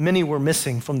many were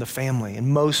missing from the family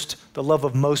and the love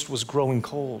of most was growing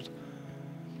cold.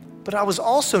 But I was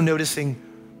also noticing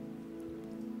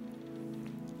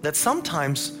that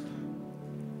sometimes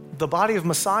the body of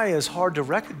Messiah is hard to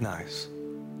recognize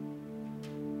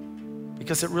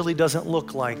because it really doesn't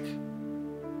look like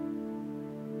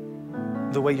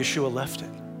the way Yeshua left it,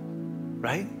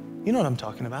 right? You know what I'm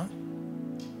talking about.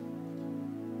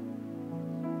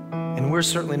 And we're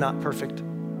certainly not perfect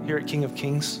here at King of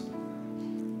Kings.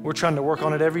 We're trying to work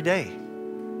on it every day.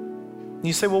 And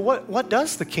you say, well, what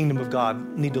does the kingdom of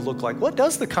God need to look like? What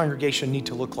does the congregation need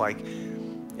to look like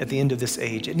at the end of this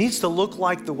age? It needs to look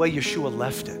like the way Yeshua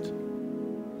left it,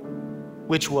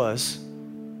 which was,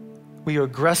 we are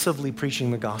aggressively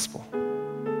preaching the gospel.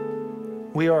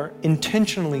 We are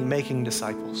intentionally making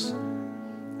disciples,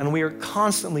 and we are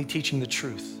constantly teaching the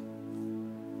truth,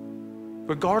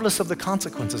 regardless of the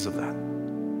consequences of that.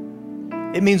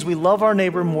 It means we love our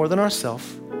neighbor more than ourselves.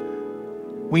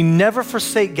 We never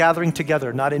forsake gathering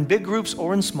together, not in big groups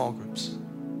or in small groups.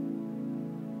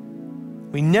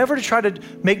 We never try to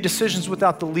make decisions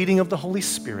without the leading of the Holy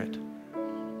Spirit.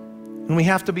 And we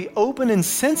have to be open and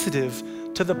sensitive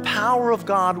to the power of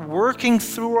God working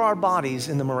through our bodies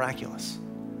in the miraculous.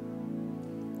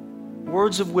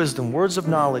 Words of wisdom, words of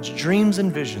knowledge, dreams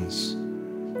and visions,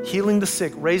 healing the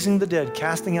sick, raising the dead,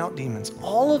 casting out demons.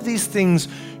 All of these things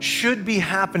should be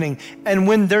happening. And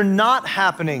when they're not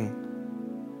happening,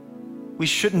 we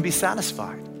shouldn't be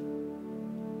satisfied.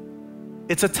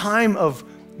 It's a time of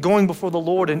going before the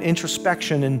Lord in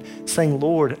introspection and saying,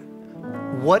 Lord,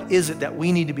 what is it that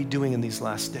we need to be doing in these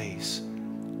last days?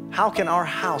 How can our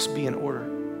house be in order?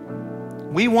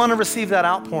 We want to receive that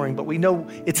outpouring, but we know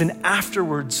it's an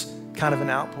afterwards kind of an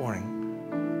outpouring.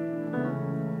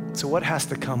 So what has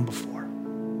to come before?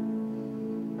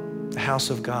 The house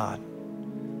of God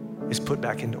is put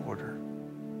back into order.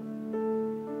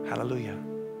 Hallelujah.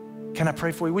 Can I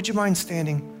pray for you? Would you mind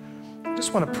standing? I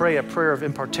just want to pray a prayer of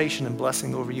impartation and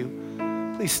blessing over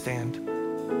you. Please stand.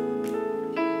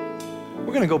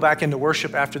 We're going to go back into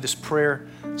worship after this prayer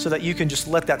so that you can just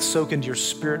let that soak into your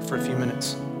spirit for a few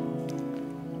minutes.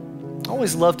 I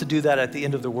always love to do that at the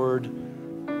end of the word.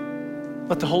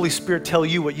 Let the Holy Spirit tell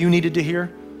you what you needed to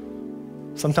hear.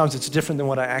 Sometimes it's different than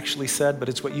what I actually said, but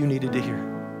it's what you needed to hear.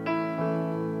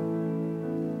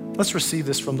 Let's receive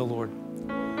this from the Lord.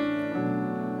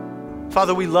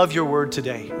 Father, we love your word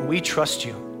today, and we trust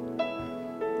you.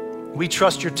 We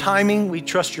trust your timing. We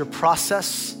trust your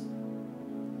process.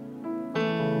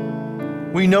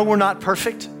 We know we're not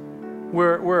perfect.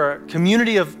 We're a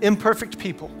community of imperfect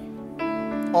people.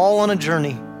 all on a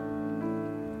journey.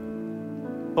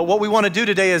 But what we want to do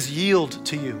today is yield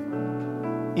to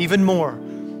you even more,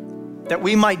 that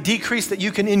we might decrease, that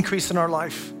you can increase in our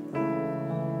life.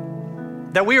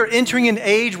 That we are entering an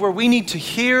age where we need to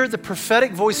hear the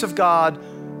prophetic voice of God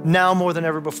now more than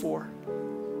ever before.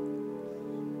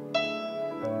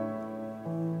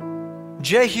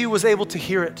 Jehu was able to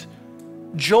hear it.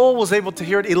 Joel was able to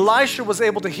hear it. Elisha was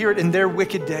able to hear it in their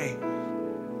wicked day.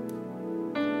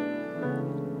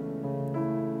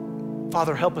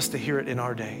 Father, help us to hear it in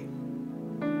our day.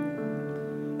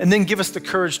 And then give us the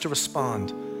courage to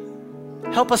respond.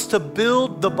 Help us to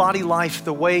build the body life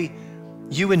the way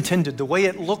you intended, the way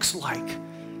it looks like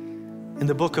in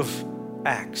the book of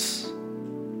Acts,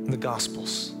 in the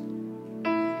Gospels.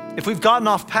 If we've gotten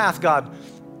off path, God,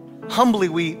 humbly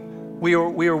we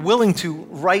are willing to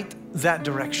right that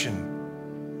direction.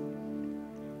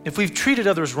 If we've treated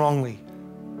others wrongly,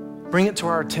 bring it to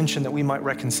our attention that we might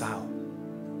reconcile.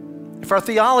 If our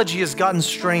theology has gotten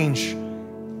strange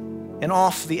and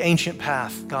off the ancient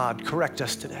path, God, correct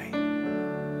us today.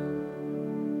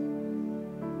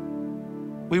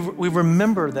 We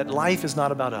remember that life is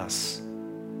not about us.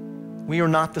 We are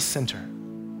not the center.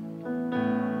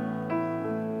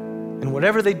 And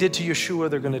whatever they did to Yeshua,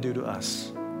 they're going to do to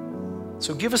us.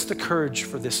 So give us the courage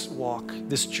for this walk,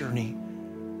 this journey.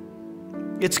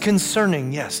 It's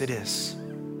concerning, yes, it is.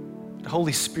 But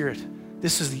Holy Spirit,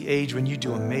 this is the age when you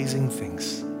do amazing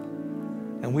things.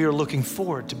 And we are looking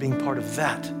forward to being part of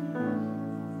that.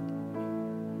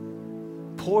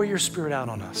 Pour your Spirit out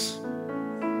on us,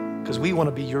 because we want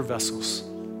to be your vessels.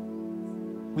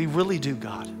 We really do,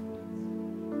 God.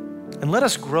 And let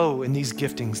us grow in these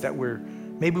giftings that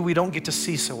maybe we don't get to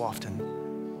see so often.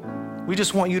 We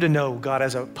just want you to know, God,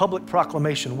 as a public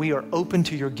proclamation, we are open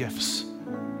to your gifts.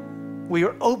 We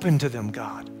are open to them,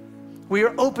 God. We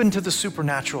are open to the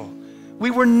supernatural. We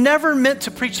were never meant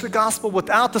to preach the gospel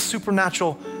without the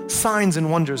supernatural signs and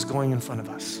wonders going in front of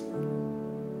us.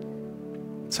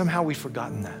 Somehow we've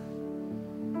forgotten that.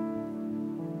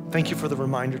 Thank you for the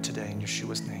reminder today in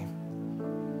Yeshua's name.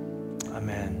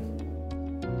 Amen.